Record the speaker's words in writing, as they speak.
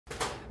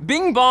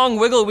Bing Bong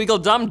Wiggle Wiggle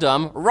Dum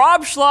Dum,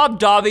 Rob Schlob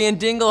Dobby and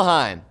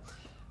Dingelheim.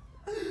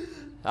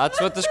 That's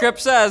what the script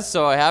says,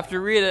 so I have to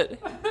read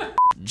it.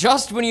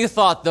 Just when you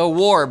thought the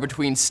war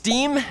between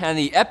Steam and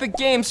the Epic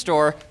Games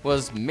Store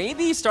was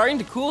maybe starting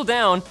to cool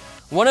down,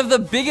 one of the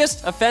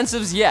biggest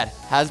offensives yet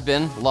has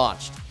been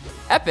launched.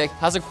 Epic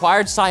has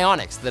acquired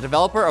Psyonix, the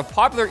developer of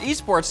popular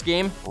esports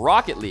game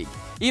Rocket League.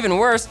 Even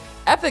worse,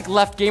 Epic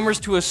left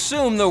gamers to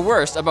assume the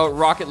worst about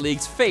Rocket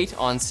League's fate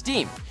on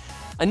Steam.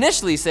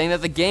 Initially saying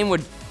that the game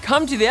would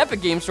come to the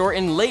Epic Games Store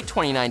in late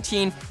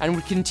 2019 and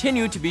would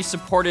continue to be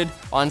supported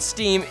on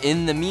Steam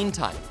in the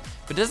meantime.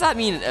 But does that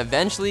mean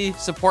eventually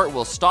support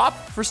will stop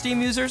for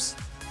Steam users?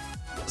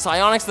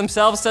 Psyonix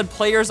themselves said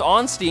players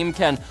on Steam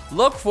can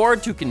look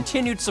forward to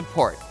continued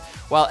support.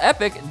 While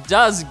Epic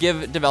does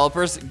give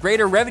developers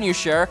greater revenue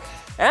share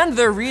and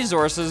their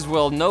resources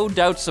will no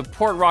doubt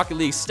support Rocket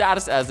League's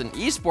status as an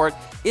esport,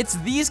 it's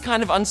these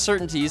kind of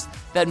uncertainties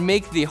that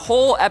make the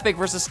whole Epic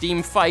versus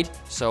Steam fight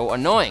so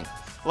annoying.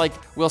 Like,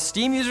 will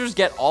Steam users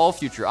get all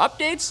future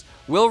updates?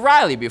 Will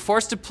Riley be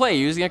forced to play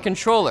using a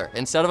controller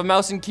instead of a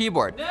mouse and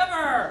keyboard?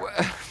 Never!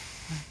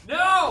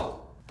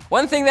 No!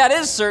 One thing that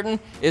is certain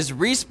is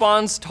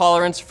Respawn's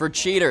tolerance for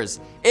cheaters.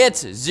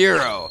 It's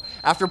 0.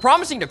 After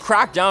promising to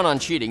crack down on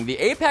cheating, the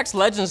Apex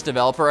Legends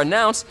developer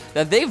announced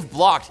that they've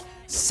blocked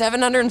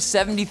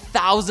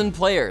 770,000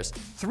 players,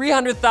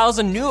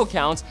 300,000 new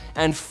accounts,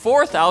 and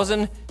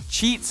 4,000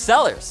 cheat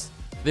sellers.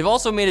 They've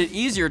also made it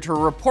easier to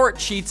report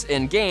cheats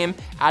in-game,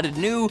 added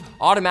new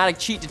automatic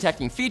cheat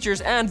detecting features,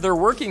 and they're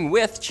working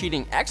with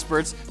cheating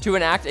experts to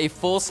enact a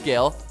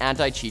full-scale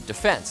anti-cheat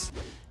defense.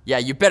 Yeah,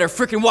 you better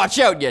frickin' watch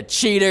out, you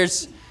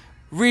cheaters!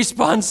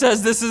 Respawn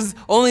says this is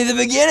only the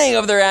beginning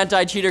of their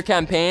anti-cheater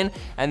campaign,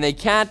 and they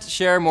can't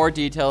share more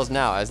details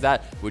now, as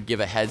that would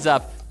give a heads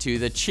up to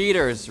the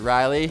cheaters,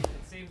 Riley. It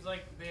seems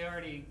like they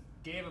already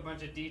gave a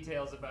bunch of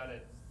details about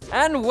it.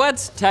 And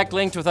what's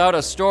Techlinked without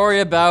a story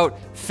about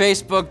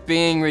Facebook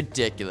being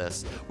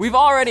ridiculous? We've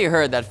already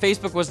heard that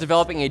Facebook was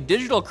developing a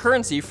digital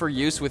currency for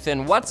use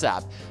within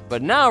WhatsApp,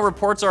 but now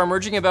reports are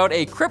emerging about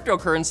a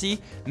cryptocurrency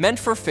meant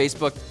for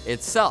Facebook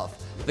itself.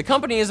 The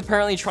company is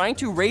apparently trying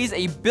to raise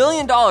 $1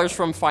 billion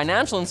from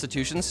financial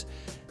institutions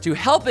to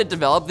help it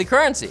develop the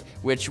currency,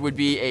 which would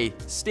be a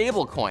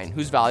stable coin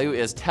whose value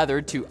is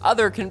tethered to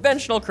other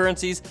conventional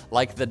currencies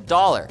like the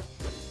dollar.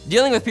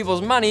 Dealing with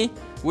people's money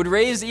would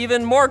raise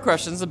even more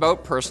questions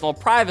about personal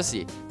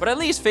privacy, but at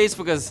least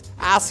Facebook is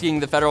asking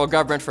the federal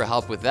government for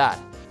help with that.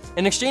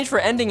 In exchange for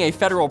ending a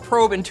federal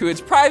probe into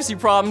its privacy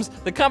problems,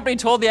 the company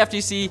told the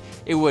FTC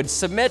it would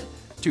submit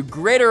to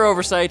greater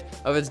oversight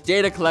of its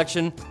data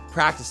collection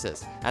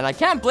practices. And I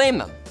can't blame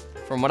them.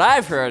 From what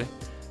I've heard,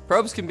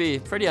 probes can be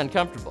pretty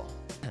uncomfortable.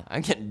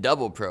 I'm getting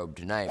double probed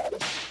tonight.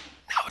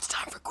 Now it's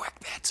time for Quick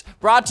Bits.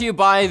 Brought to you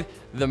by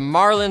the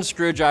Marlin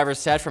screwdriver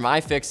set from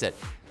iFixit.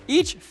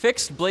 Each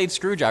fixed blade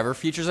screwdriver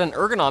features an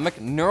ergonomic,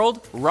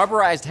 knurled,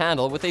 rubberized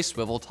handle with a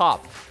swivel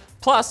top,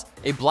 plus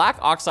a black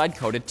oxide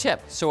coated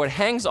tip, so it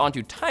hangs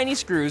onto tiny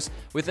screws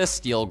with a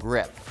steel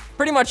grip.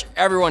 Pretty much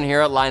everyone here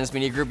at Linus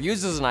Media Group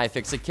uses an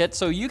iFixit kit,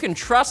 so you can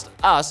trust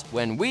us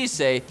when we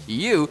say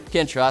you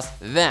can trust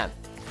them.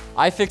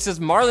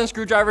 iFixit's Marlin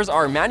screwdrivers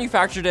are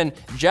manufactured in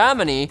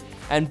Germany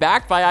and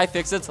backed by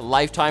iFixit's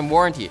lifetime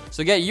warranty.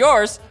 So get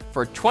yours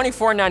for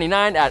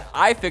 $24.99 at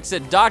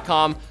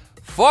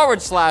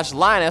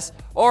ifixit.com/Linus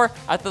or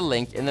at the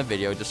link in the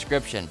video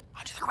description.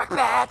 On to the Quick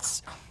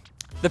Bits.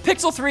 The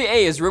Pixel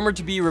 3a is rumored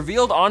to be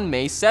revealed on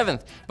May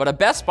 7th, but a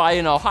Best Buy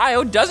in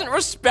Ohio doesn't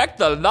respect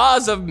the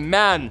laws of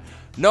man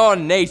nor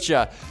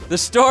nature. The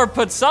store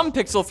put some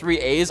Pixel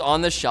 3a's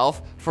on the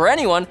shelf for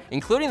anyone,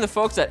 including the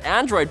folks at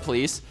Android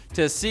Police,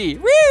 to see.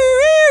 Woo,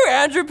 woo,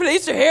 Android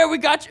Police are here, we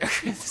got you.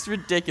 It's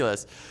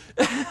ridiculous.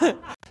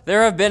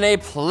 There have been a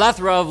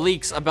plethora of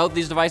leaks about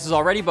these devices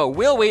already, but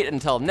we'll wait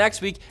until next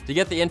week to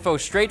get the info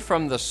straight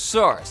from the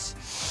source.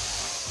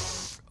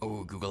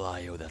 Oh, Google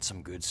I.O., that's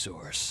some good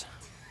source.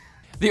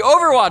 The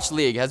Overwatch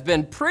League has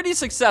been pretty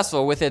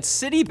successful with its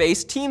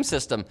city-based team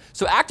system,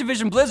 so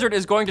Activision Blizzard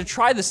is going to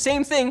try the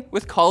same thing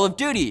with Call of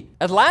Duty.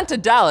 Atlanta,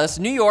 Dallas,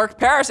 New York,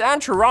 Paris, and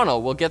Toronto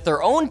will get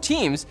their own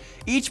teams,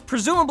 each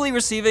presumably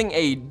receiving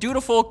a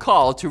dutiful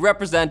call to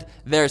represent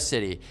their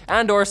city,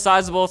 and/or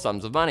sizable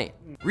sums of money.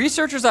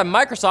 Researchers at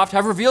Microsoft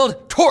have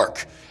revealed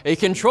Torque, a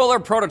controller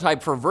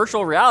prototype for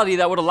virtual reality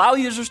that would allow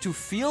users to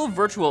feel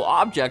virtual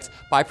objects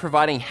by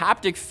providing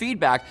haptic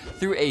feedback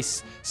through a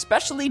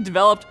specially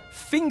developed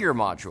finger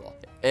module.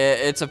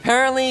 It's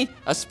apparently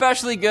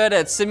especially good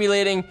at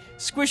simulating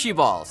squishy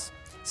balls.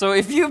 So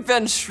if you've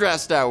been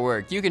stressed at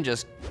work, you can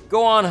just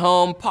go on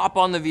home, pop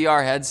on the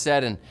VR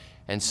headset, and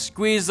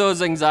squeeze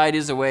those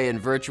anxieties away in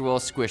virtual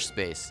squish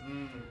space.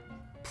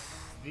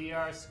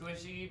 VR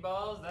squishy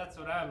balls, that's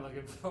what I'm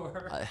looking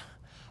for.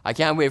 I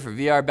can't wait for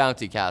VR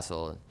Bounty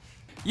Castle.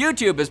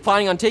 YouTube is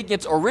planning on taking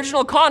its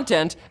original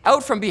content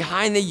out from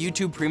behind the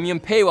YouTube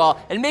Premium paywall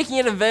and making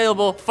it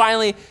available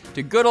finally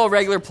to good old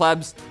regular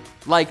plebs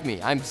like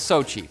me. I'm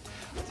so cheap.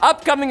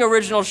 Upcoming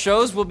original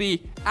shows will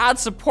be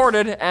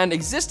ad-supported, and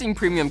existing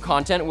premium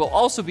content will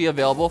also be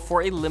available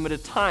for a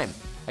limited time.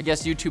 I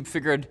guess YouTube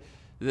figured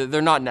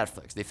they're not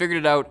Netflix. They figured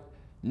it out.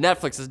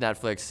 Netflix is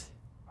Netflix.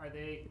 Are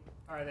they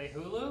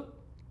Hulu?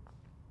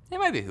 They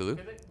might be Hulu.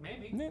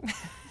 Maybe.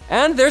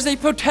 And there's a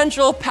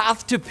potential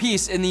path to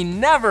peace in the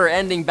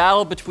never-ending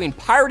battle between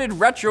pirated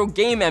retro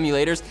game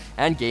emulators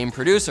and game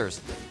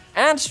producers.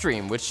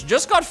 Antstream, which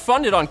just got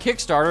funded on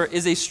Kickstarter,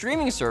 is a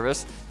streaming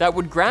service that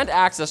would grant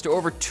access to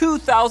over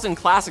 2,000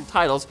 classic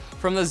titles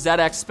from the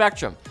ZX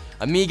Spectrum,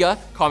 Amiga,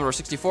 Commodore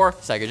 64,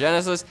 Sega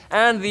Genesis,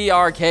 and the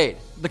arcade.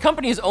 The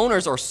company's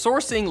owners are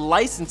sourcing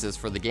licenses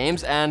for the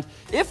games, and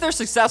if they're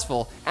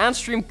successful,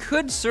 Antstream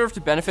could serve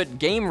to benefit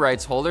game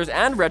rights holders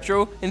and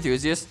retro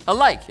enthusiasts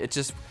alike.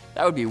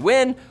 That would be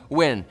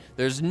win-win.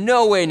 There's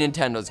no way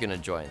Nintendo's gonna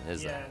join,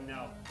 is there? Yeah,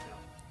 no.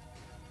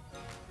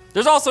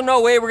 There's also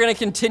no way we're gonna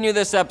continue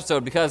this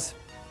episode because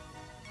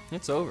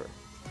it's over.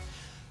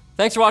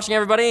 Thanks for watching,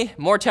 everybody.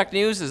 More tech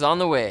news is on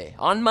the way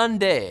on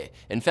Monday.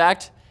 In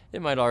fact,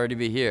 it might already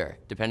be here,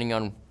 depending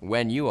on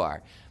when you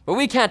are. But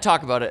we can't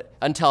talk about it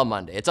until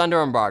Monday. It's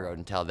under embargo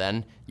until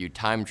then, you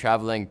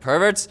time-traveling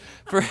perverts.